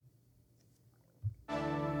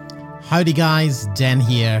Howdy guys, Den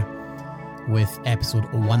here with episode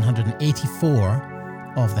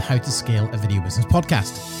 184 of the How to Scale a Video Business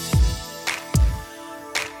podcast.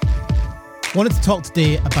 Wanted to talk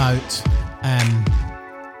today about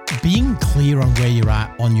being clear on where you're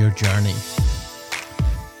at on your journey.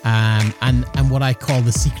 And what I call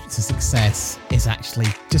the secret to success is actually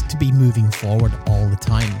just to be moving forward all the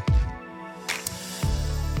time.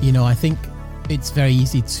 You know, I think it's very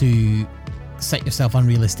easy to set yourself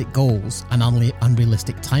unrealistic goals and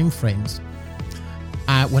unrealistic timeframes.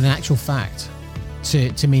 When in actual fact,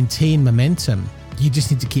 to maintain momentum, you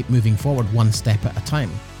just need to keep moving forward one step at a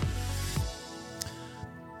time.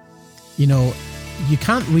 You know, you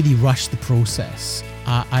can't really rush the process.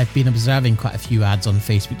 I've been observing quite a few ads on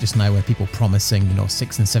Facebook just now where people promising,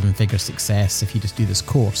 6 and 7 figure success if you just do this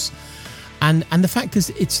course. And the fact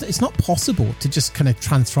is, it's not possible to just kind of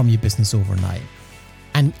transform your business overnight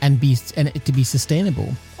and it to be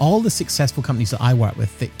sustainable. All the successful companies that I work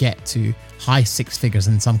with that get to high 6 figures,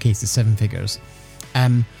 in some cases 7 figures,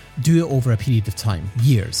 do it over a period of time,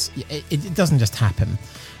 years. It doesn't just happen.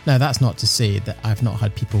 Now, that's not to say that I've not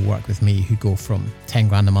had people work with me who go from 10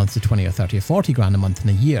 grand a month to 20 or 30 or 40 grand a month in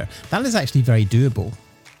a year. That is actually very doable.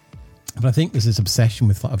 But I think there's this obsession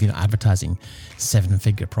with advertising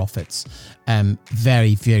 7-figure profits.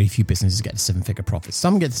 Very, very few businesses get to 7-figure profits.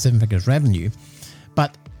 Some get to 7 figures revenue.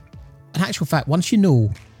 But in actual fact, once you know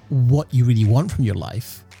what you really want from your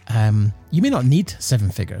life, you may not need 7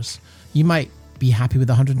 figures. You might be happy with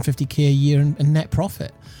 150k a year in net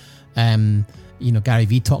profit. Gary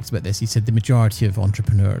Vee talks about this. He said the majority of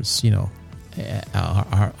entrepreneurs,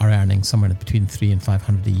 are earning somewhere between 300 and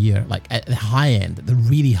 500 a year, like at the high end, at the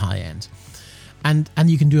really high end. And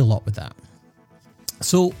you can do a lot with that.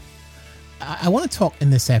 So I want to talk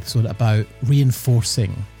in this episode about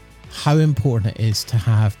reinforcing how important it is to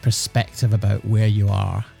have perspective about where you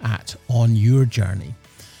are at on your journey,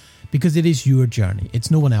 because it is your journey. It's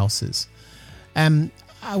no one else's. I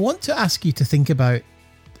want to ask you to think about,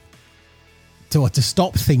 to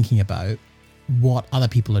stop thinking about what other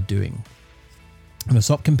people are doing.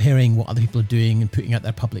 Stop comparing what other people are doing and putting out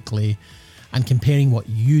there publicly, and comparing what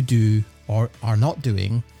you do or are not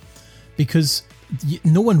doing, because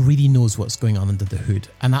no one really knows what's going on under the hood.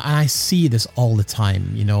 And I see this all the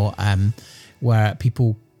time, where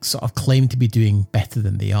people sort of claim to be doing better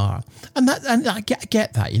than they are. And I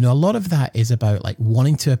get that, a lot of that is about like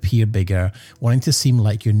wanting to appear bigger, wanting to seem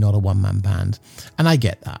like you're not a one-man band. And I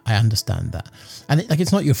get that. I understand that. And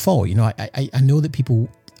it's not your fault. I know that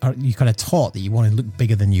you kind of taught that you want to look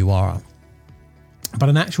bigger than you are. But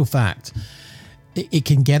in actual fact, it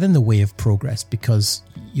can get in the way of progress because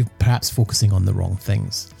you're perhaps focusing on the wrong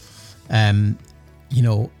things.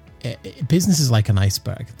 Business is like an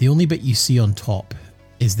iceberg. The only bit you see on top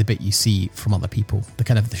is the bit you see from other people,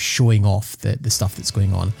 the showing off the stuff that's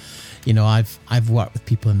going on. I've worked with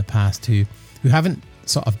people in the past who haven't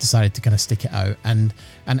sort of decided to kind of stick it out, and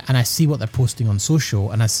I see what they're posting on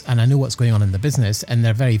social, and I know what's going on in the business, and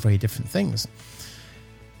they're very, very different things.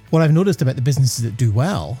 What I've noticed about the businesses that do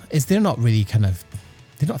well is they don't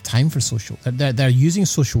have time for social. They're using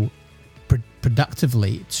social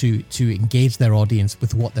productively to engage their audience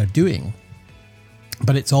with what they're doing,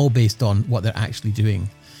 but it's all based on what they're actually doing.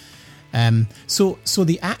 So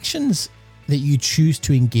the actions that you choose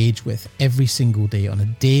to engage with every single day on a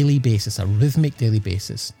daily basis, a rhythmic daily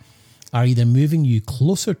basis, are either moving you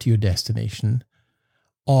closer to your destination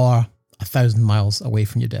or 1,000 miles away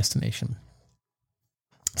from your destination.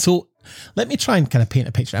 So let me try and kind of paint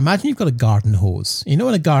a picture. Imagine you've got a garden hose.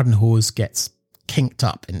 When a garden hose gets kinked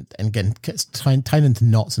up and gets tied into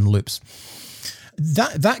knots and loops,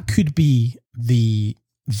 that could be the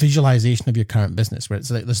visualization of your current business, where it's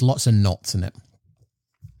like there's lots of knots in it.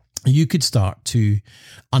 You could start to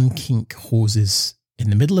unkink hoses in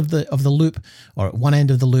the middle of the loop or at one end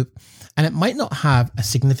of the loop, and it might not have a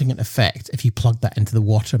significant effect if you plug that into the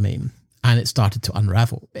water main and it started to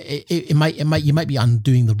unravel. You might be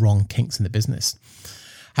undoing the wrong kinks in the business.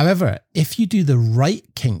 However, if you do the right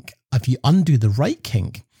kink, if you undo the right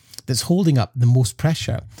kink that's holding up the most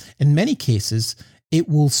pressure, in many cases, it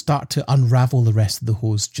will start to unravel the rest of the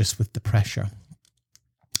hose just with the pressure.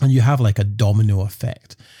 And you have like a domino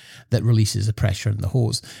effect that releases the pressure in the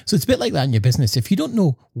hose. So it's a bit like that in your business. If you don't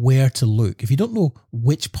know where to look, if you don't know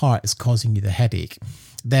which part is causing you the headache,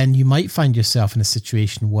 then you might find yourself in a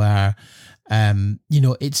situation where,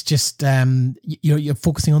 it's just, you're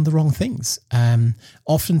focusing on the wrong things.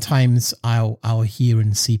 Oftentimes I'll hear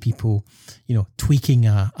and see people, tweaking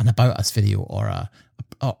an About Us video or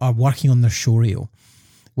working on their show reel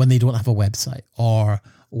when they don't have a website, or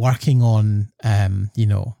working on,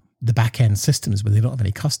 the back end systems where they don't have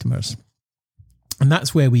any customers. And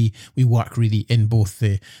that's where we work really in both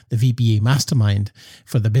the VBA mastermind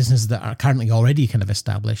for the businesses that are currently already kind of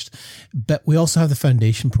established. But we also have the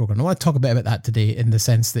foundation program. I want to talk a bit about that today in the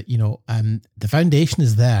sense that, the foundation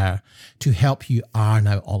is there to help you iron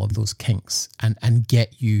out all of those kinks and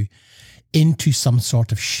get you into some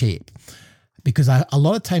sort of shape. Because a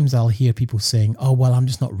lot of times I'll hear people saying, oh, well, I'm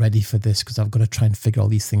just not ready for this because I've got to try and figure all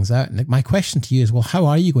these things out. And my question to you is, well, how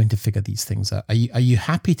are you going to figure these things out? Are you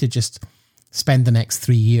happy to just spend the next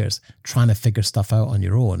 3 years trying to figure stuff out on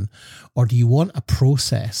your own? Or do you want a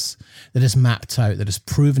process that is mapped out, that is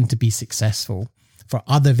proven to be successful for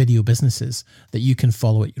other video businesses that you can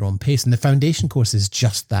follow at your own pace? And the foundation course is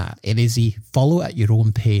just that. It is a follow at your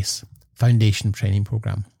own pace foundation training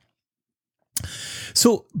program.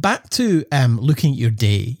 So back to looking at your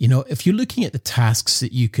day, if you're looking at the tasks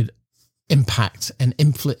that you could impact and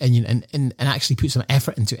influence and actually put some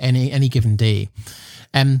effort into any given day,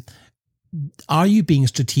 are you being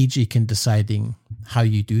strategic in deciding how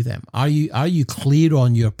you do them? Are you clear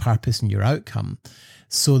on your purpose and your outcome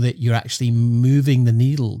so that you're actually moving the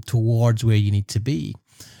needle towards where you need to be?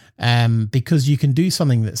 Because you can do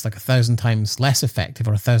something that's like 1,000 times less effective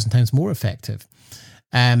or 1,000 times more effective.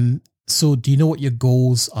 So do you know what your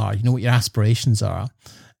goals are? You know what your aspirations are?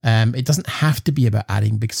 It doesn't have to be about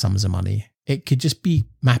adding big sums of money. It could just be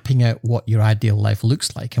mapping out what your ideal life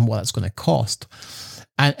looks like and what that's going to cost.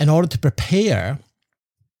 And in order to prepare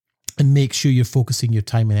and make sure you're focusing your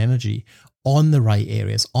time and energy on the right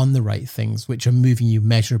areas, on the right things, which are moving you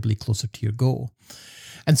measurably closer to your goal.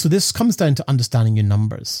 And so this comes down to understanding your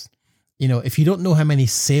numbers. If you don't know how many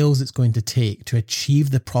sales it's going to take to achieve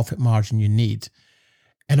the profit margin you need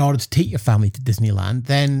in order to take your family to Disneyland,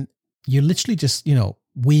 then you're literally just,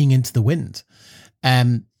 weighing into the wind.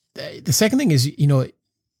 The second thing is,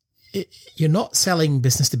 you're not selling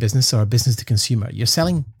business to business or business to consumer. You're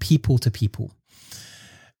selling people to people.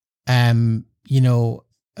 When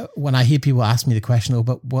I hear people ask me the question, oh,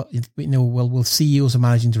 but what, will CEOs or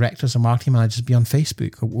managing directors or marketing managers be on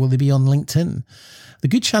Facebook? Or will they be on LinkedIn? The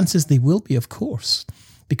good chances they will be, of course,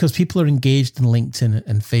 because people are engaged in LinkedIn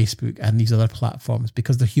and Facebook and these other platforms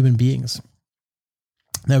because they're human beings.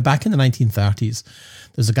 Now, back in the 1930s,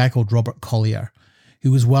 there's a guy called Robert Collier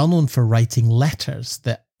who was well known for writing letters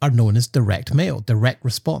that are known as direct mail, direct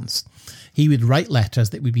response. He would write letters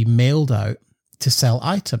that would be mailed out to sell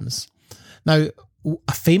items. Now,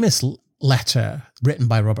 a famous letter written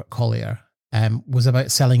by Robert Collier was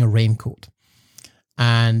about selling a raincoat.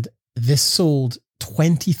 And this sold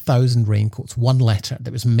 20,000 raincoats, one letter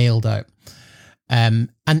that was mailed out. And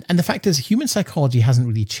the fact is, human psychology hasn't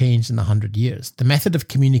really changed in 100 years. The method of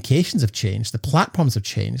communications have changed. The platforms have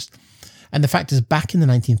changed. And the fact is, back in the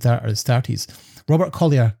 1930s, Robert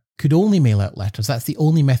Collier could only mail out letters. That's the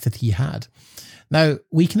only method he had. Now,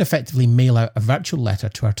 we can effectively mail out a virtual letter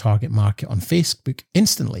to our target market on Facebook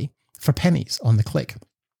instantly for pennies on the click.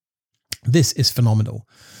 This is phenomenal.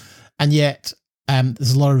 And yet,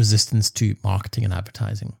 there's a lot of resistance to marketing and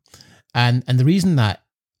advertising. And the reason that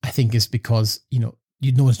I think is because, no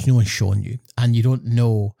one's shown you and you don't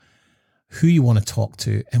know who you want to talk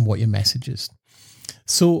to and what your message is.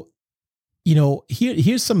 So,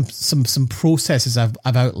 here's some processes I've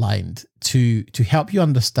outlined to help you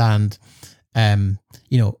understand,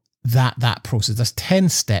 that process. There's 10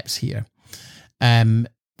 steps here. The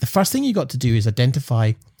first thing you got to do is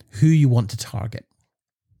identify who you want to target.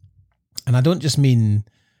 And I don't just mean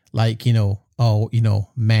like,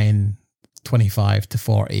 men 25 to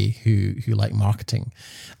 40 who like marketing.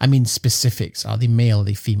 I mean specifics. Are they male? Are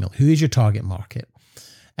they female? Who is your target market?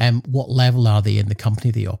 What level are they in the company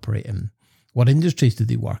they operate in? What industries do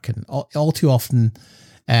they work in? All too often,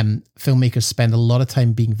 filmmakers spend a lot of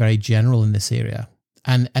time being very general in this area.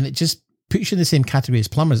 And it just puts you in the same category as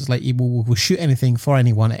plumbers. It's like, we'll shoot anything for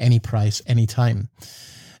anyone at any price, any time.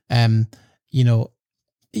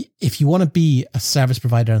 If you want to be a service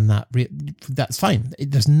provider in that, that's fine.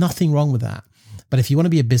 There's nothing wrong with that. But if you want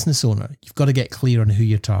to be a business owner, you've got to get clear on who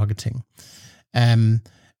you're targeting.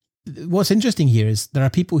 What's interesting here is there are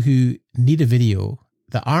people who need a video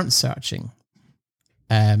that aren't searching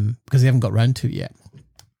because they haven't got around to it yet.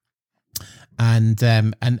 And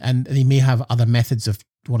they may have other methods of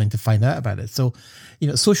wanting to find out about it. So,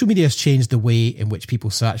 social media has changed the way in which people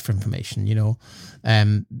search for information. You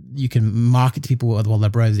can market to people while they're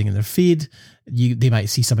browsing in their feed. They might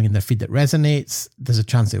see something in their feed that resonates. There's a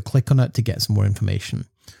chance they'll click on it to get some more information.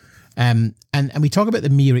 And we talk about the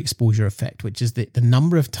mere exposure effect, which is the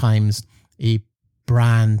number of times a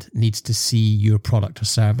brand needs to see your product or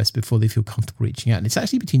service before they feel comfortable reaching out. And it's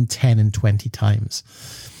actually between 10 and 20 times.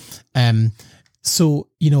 So,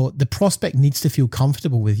 the prospect needs to feel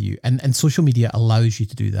comfortable with you, and social media allows you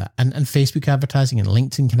to do that. And Facebook advertising and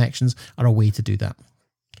LinkedIn connections are a way to do that.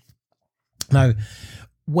 Now,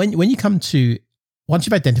 when you come to, once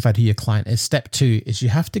you've identified who your client is, step 2 is you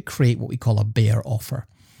have to create what we call a bear offer.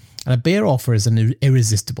 And a bear offer is an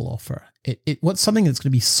irresistible offer. What's something that's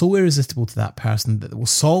going to be so irresistible to that person that it will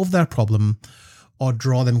solve their problem or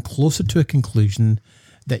draw them closer to a conclusion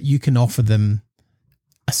that you can offer them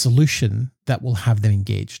a solution that will have them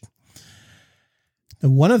engaged. Now,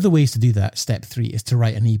 one of the ways to do that, step 3, is to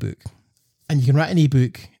write an ebook. And you can write an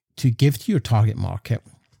ebook to give to your target market.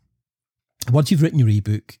 Once you've written your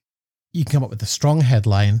ebook, you can come up with a strong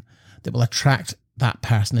headline that will attract that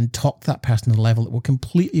person and talk to that person at a level that will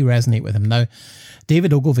completely resonate with them. Now,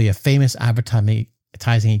 David Ogilvy, a famous advertising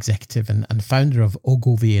executive and founder of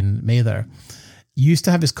Ogilvy and Mather, used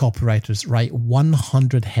to have his copywriters write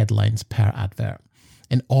 100 headlines per advert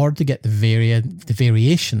in order to get the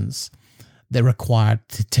variations that are required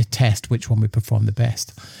to test which one would perform the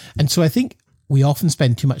best. And so I think we often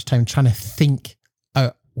spend too much time trying to think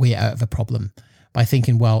our way out of a problem by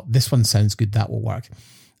thinking, well, this one sounds good, that will work.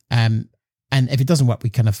 And if it doesn't work, we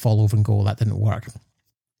kind of fall over and go, that didn't work.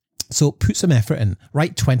 So put some effort in.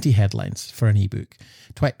 Write 20 headlines for an ebook.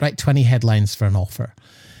 Write 20 headlines for an offer.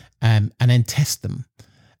 And then test them.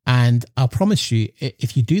 And I'll promise you,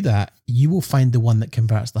 if you do that, you will find the one that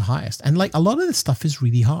converts the highest. And like a lot of this stuff is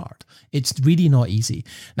really hard. It's really not easy.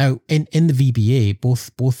 Now, in the VBA, both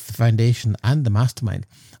the foundation and the mastermind,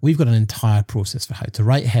 we've got an entire process for how to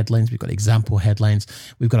write headlines. We've got example headlines.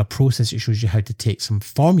 We've got a process that shows you how to take some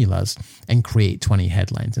formulas and create 20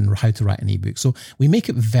 headlines and how to write an ebook. So we make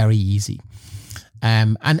it very easy.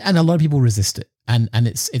 And a lot of people resist it. And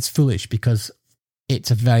it's foolish because it's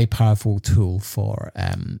a very powerful tool for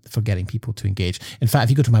getting people to engage. In fact, if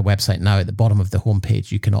you go to my website now, at the bottom of the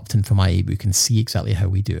homepage, you can opt in for my ebook and see exactly how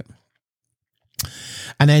we do it.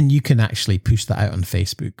 And then you can actually push that out on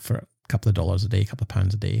Facebook for a couple of dollars a day, a couple of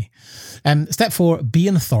pounds a day. Step 4, be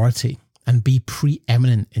an authority and be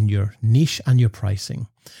preeminent in your niche and your pricing.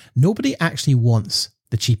 Nobody actually wants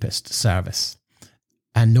the cheapest service,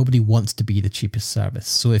 and nobody wants to be the cheapest service.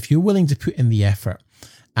 So if you're willing to put in the effort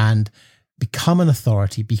and become an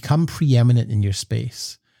authority, become preeminent in your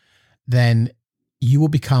space, then you will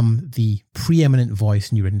become the preeminent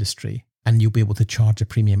voice in your industry and you'll be able to charge a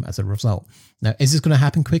premium as a result. Now, is this going to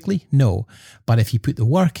happen quickly? No. But if you put the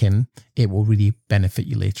work in, it will really benefit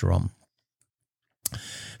you later on.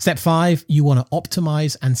 Step 5, you want to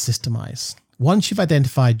optimize and systemize. Once you've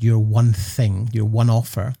identified your one thing, your one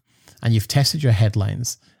offer, and you've tested your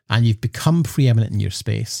headlines and you've become preeminent in your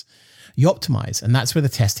space, you optimize, and that's where the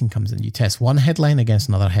testing comes in. You test one headline against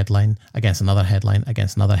another headline, against another headline,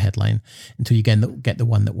 against another headline, until you get the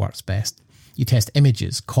one that works best. You test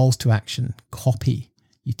images, calls to action, copy.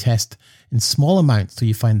 You test in small amounts till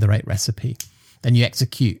you find the right recipe. Then you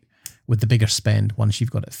execute with the bigger spend once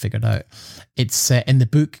you've got it figured out. It's in the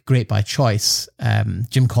book Great by Choice,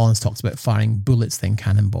 Jim Collins talks about firing bullets than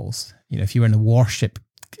cannonballs. If you were in a warship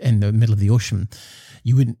in the middle of the ocean,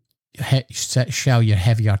 you wouldn't shell your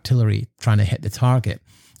heavy artillery trying to hit the target.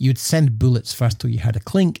 You would send bullets first till you heard a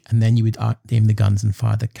clink, and then you would aim the guns and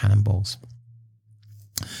fire the cannonballs.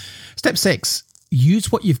 Step 6, use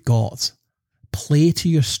what you've got. Play to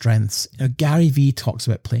your strengths. Gary Vee talks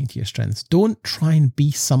about playing to your strengths. Don't try and be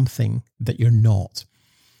something that you're not.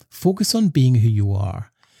 Focus on being who you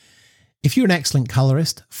are. If you're an excellent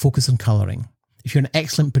colorist, focus on coloring. If you're an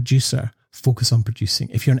excellent producer, focus on producing.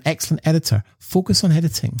 If you're an excellent editor, focus on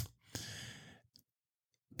editing.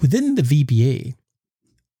 Within the VBA,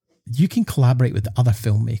 you can collaborate with other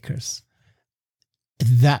filmmakers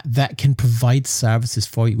that can provide services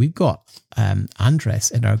for you. We've got Andres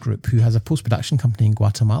in our group who has a post-production company in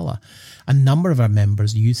Guatemala. A number of our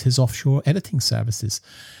members use his offshore editing services.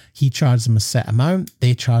 He charges them a set amount.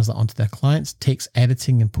 They charge that onto their clients, takes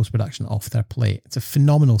editing and post-production off their plate. It's a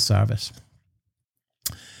phenomenal service.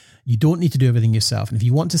 You don't need to do everything yourself. And if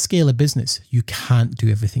you want to scale a business, you can't do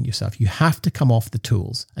everything yourself. You have to come off the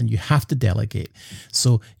tools and you have to delegate.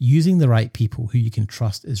 So using the right people who you can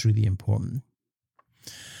trust is really important.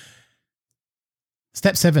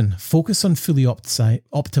 Step 7, focus on fully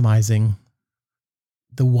optimizing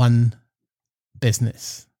the one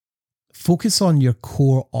business. Focus on your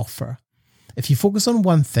core offer. If you focus on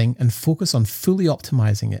one thing and focus on fully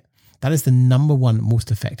optimizing it, that is the number one most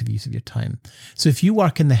effective use of your time. So if you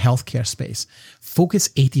work in the healthcare space, focus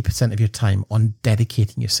 80% of your time on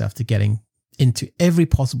dedicating yourself to getting into every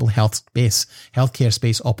possible healthcare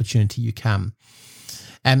space opportunity you can.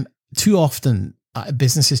 Too often,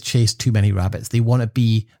 businesses chase too many rabbits. They want to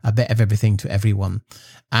be a bit of everything to everyone,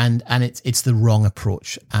 and it's the wrong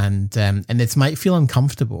approach. And it might feel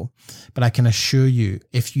uncomfortable, but I can assure you,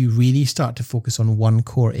 if you really start to focus on one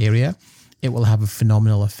core area, it will have a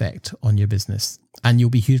phenomenal effect on your business, and you'll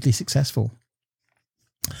be hugely successful.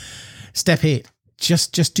 Step 8: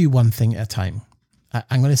 just do one thing at a time.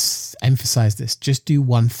 I'm going to emphasize this. Just do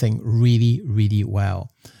one thing really, really well.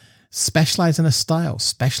 Specialize in a style.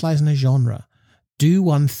 Specialize in a genre. Do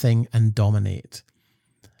one thing and dominate.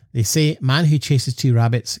 They say, man who chases two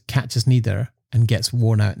rabbits catches neither and gets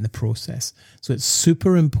worn out in the process. So it's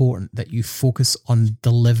super important that you focus on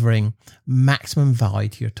delivering maximum value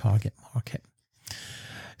to your target market.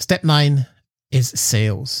 Step 9 is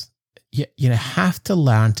sales. You have to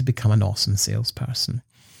learn to become an awesome salesperson.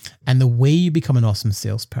 And the way you become an awesome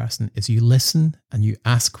salesperson is you listen and you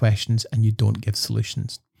ask questions and you don't give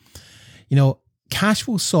solutions. Cash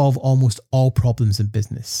will solve almost all problems in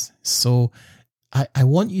business. So I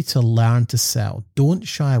want you to learn to sell. Don't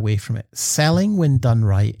shy away from it. Selling, when done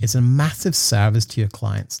right, is a massive service to your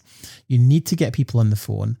clients. You need to get people on the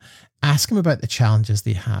phone, ask them about the challenges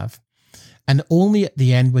they have. And only at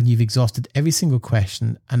the end, when you've exhausted every single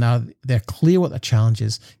question and they're clear what the challenge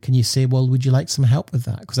is, can you say, well, would you like some help with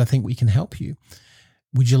that? Because I think we can help you.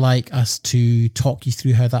 Would you like us to talk you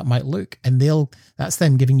through how that might look? And that's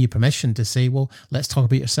them giving you permission to say, well, let's talk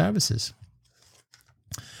about your services.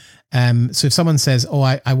 So if someone says, oh,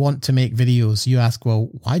 I want to make videos, you ask, well,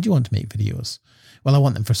 why do you want to make videos? Well, I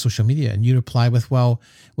want them for social media. And you reply with, well,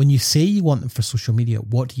 when you say you want them for social media,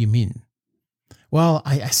 what do you mean? Well,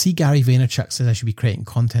 I see Gary Vaynerchuk says I should be creating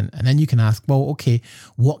content. And then you can ask, well, okay,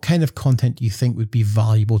 what kind of content do you think would be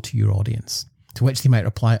valuable to your audience? To which they might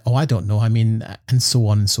reply, oh, I don't know. And so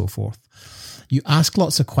on and so forth. You ask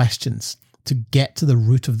lots of questions to get to the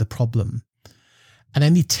root of the problem. And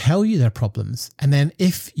then they tell you their problems. And then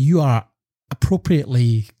if you are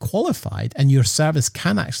appropriately qualified and your service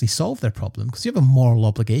can actually solve their problem, because you have a moral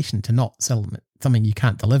obligation to not sell them something you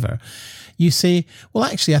can't deliver, you say, well,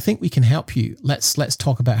 actually, I think we can help you. Let's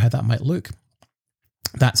talk about how that might look.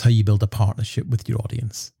 That's how you build a partnership with your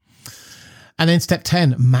audience. And then step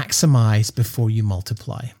 10, maximize before you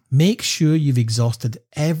multiply. Make sure you've exhausted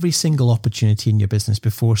every single opportunity in your business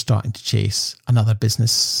before starting to chase another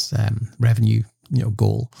business revenue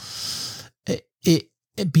goal.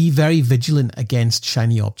 Be very vigilant against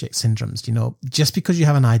shiny object syndromes. Just because you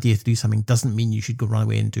have an idea to do something doesn't mean you should go run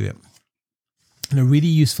away and do it. And a really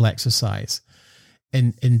useful exercise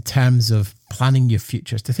in terms of planning your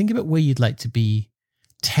future is to think about where you'd like to be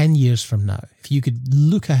 10 years from now. If you could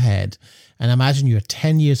look ahead and imagine you're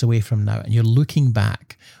 10 years away from now and you're looking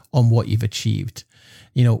back on what you've achieved,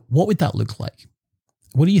 what would that look like?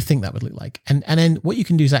 What do you think that would look like? And then what you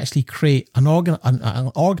can do is actually create an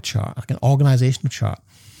org chart, like an organizational chart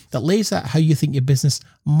that lays out how you think your business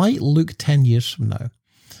might look 10 years from now.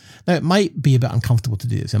 Now, it might be a bit uncomfortable to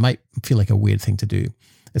do this. It might feel like a weird thing to do,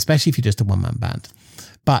 especially if you're just a one-man band.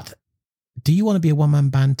 But do you want to be a one-man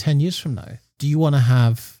band 10 years from now? Do you want to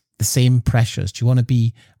have the same pressures? Do you want to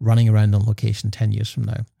be running around on location 10 years from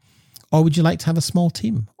now? Or would you like to have a small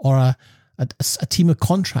team or a team of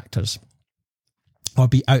contractors, or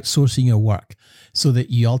be outsourcing your work so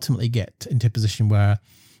that you ultimately get into a position where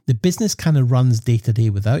the business kind of runs day to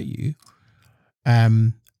day without you,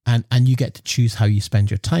 and you get to choose how you spend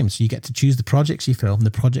your time. So you get to choose the projects you film,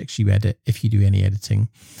 the projects you edit, if you do any editing,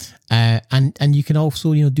 and you can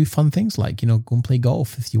also do fun things like go and play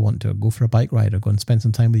golf if you want to, or go for a bike ride, or go and spend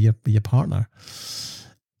some time with your partner.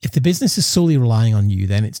 If the business is solely relying on you,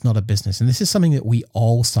 then it's not a business, and this is something that we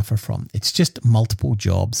all suffer from. It's just multiple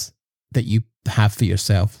jobs that you have for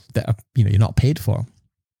yourself that are, you're not paid for.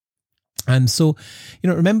 And so,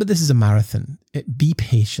 remember, this is a marathon. Be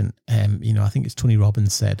patient. I think it's Tony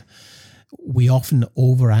Robbins said, we often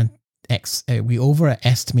overestimate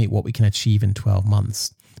what we can achieve in 12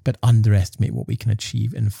 months, but underestimate what we can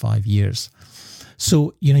achieve in 5 years.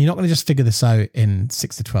 So, you're not going to just figure this out in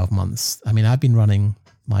 6 to 12 months. I mean, I've been running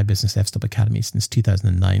my business, F-Stop Academy, since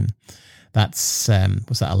 2009. That's,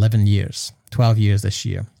 11 years, 12 years this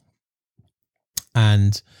year.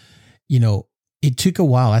 And, it took a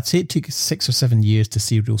while. I'd say it took 6 or 7 years to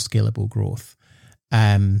see real scalable growth.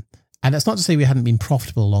 And that's not to say we hadn't been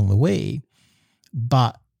profitable along the way,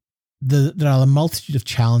 but there are a multitude of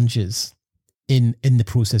challenges in the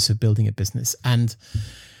process of building a business. And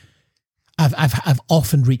I've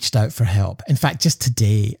often reached out for help. In fact, just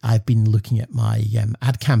today, I've been looking at my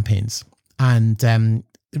ad campaigns. And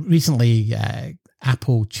recently,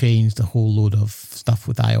 Apple changed a whole load of stuff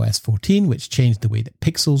with iOS 14, which changed the way that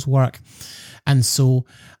pixels work. And so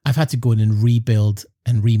I've had to go in and rebuild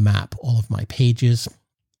and remap all of my pages.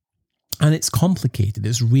 And it's complicated.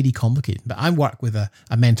 It's really complicated. But I work with a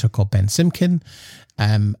mentor called Ben Simkin.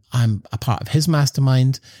 I'm a part of his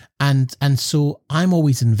mastermind. And so I'm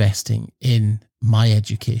always investing in my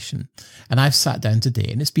education. And I've sat down today,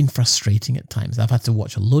 and it's been frustrating at times. I've had to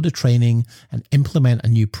watch a load of training and implement a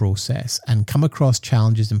new process and come across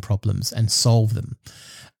challenges and problems and solve them.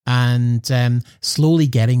 And slowly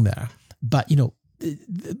getting there. But,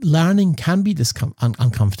 learning can be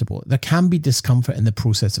uncomfortable. There can be discomfort in the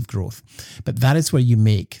process of growth, but that is where you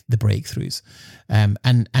make the breakthroughs.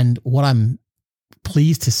 And what I'm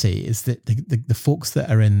pleased to say is that the folks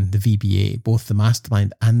that are in the VBA, both the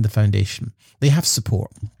mastermind and the foundation, they have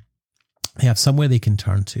support. They have somewhere they can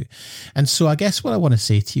turn to. And so I guess what I want to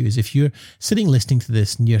say to you is, if you're sitting listening to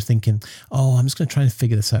this and you're thinking, oh, I'm just going to try and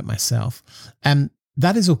figure this out myself,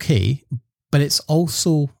 that is okay, but it's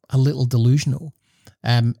also a little delusional.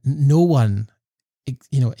 No one,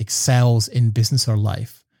 excels in business or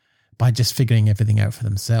life by just figuring everything out for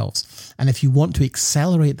themselves. And if you want to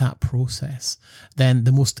accelerate that process, then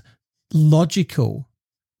the most logical,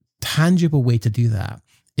 tangible way to do that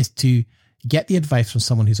is to get the advice from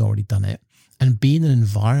someone who's already done it and be in an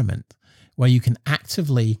environment where you can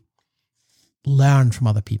actively learn from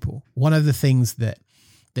other people. One of the things that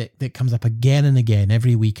comes up again and again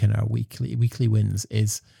every week in our weekly wins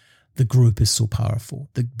is the group is so powerful.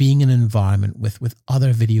 Being in an environment with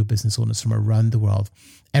other video business owners from around the world,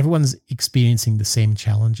 everyone's experiencing the same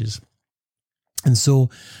challenges. And so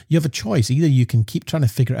you have a choice. Either you can keep trying to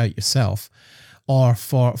figure it out yourself, or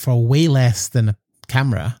for way less than a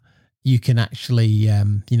camera, you can actually,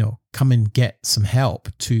 come and get some help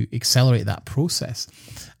to accelerate that process.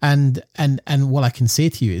 And what I can say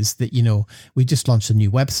to you is that, we just launched a new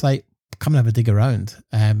website. Come and have a dig around.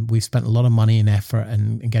 We've spent a lot of money and effort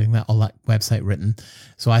in getting all that website written.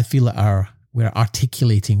 So I feel that we're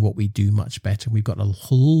articulating what we do much better. We've got a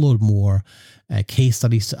whole load more case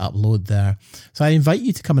studies to upload there. So I invite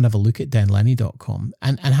you to come and have a look at danlenny.com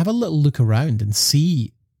and have a little look around and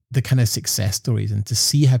see the kind of success stories and to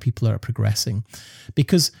see how people are progressing,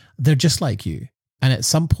 because they're just like you. And at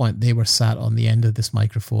some point they were sat on the end of this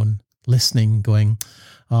microphone listening, going,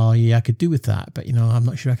 oh yeah, I could do with that, but I'm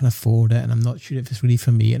not sure I can afford it, and I'm not sure if it's really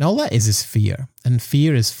for me. And all that is fear. And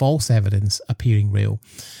fear is false evidence appearing real.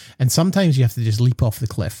 And sometimes you have to just leap off the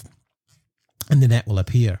cliff and the net will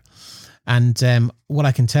appear. And what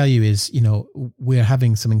I can tell you is, we're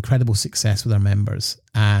having some incredible success with our members,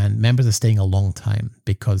 and members are staying a long time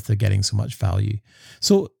because they're getting so much value.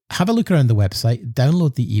 So have a look around the website,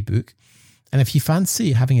 download the ebook. And if you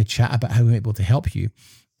fancy having a chat about how we're able to help you,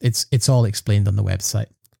 it's all explained on the website.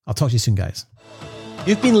 I'll talk to you soon, guys.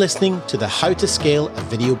 You've been listening to the How to Scale a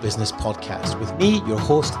Video Business podcast with me, your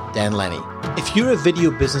host, Dan Lenny. If you're a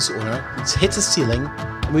video business owner who's hit a ceiling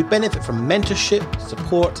and would benefit from mentorship,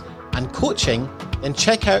 support, and coaching, then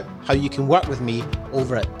check out how you can work with me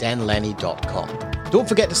over at danlenny.com. Don't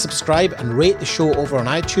forget to subscribe and rate the show over on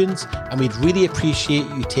iTunes, and we'd really appreciate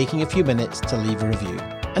you taking a few minutes to leave a review.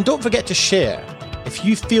 And don't forget to share. If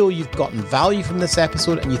you feel you've gotten value from this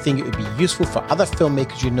episode and you think it would be useful for other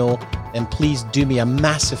filmmakers then please do me a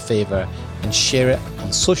massive favor and share it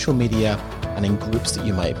on social media and in groups that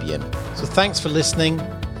you might be in. So thanks for listening.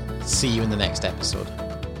 See you in the next episode.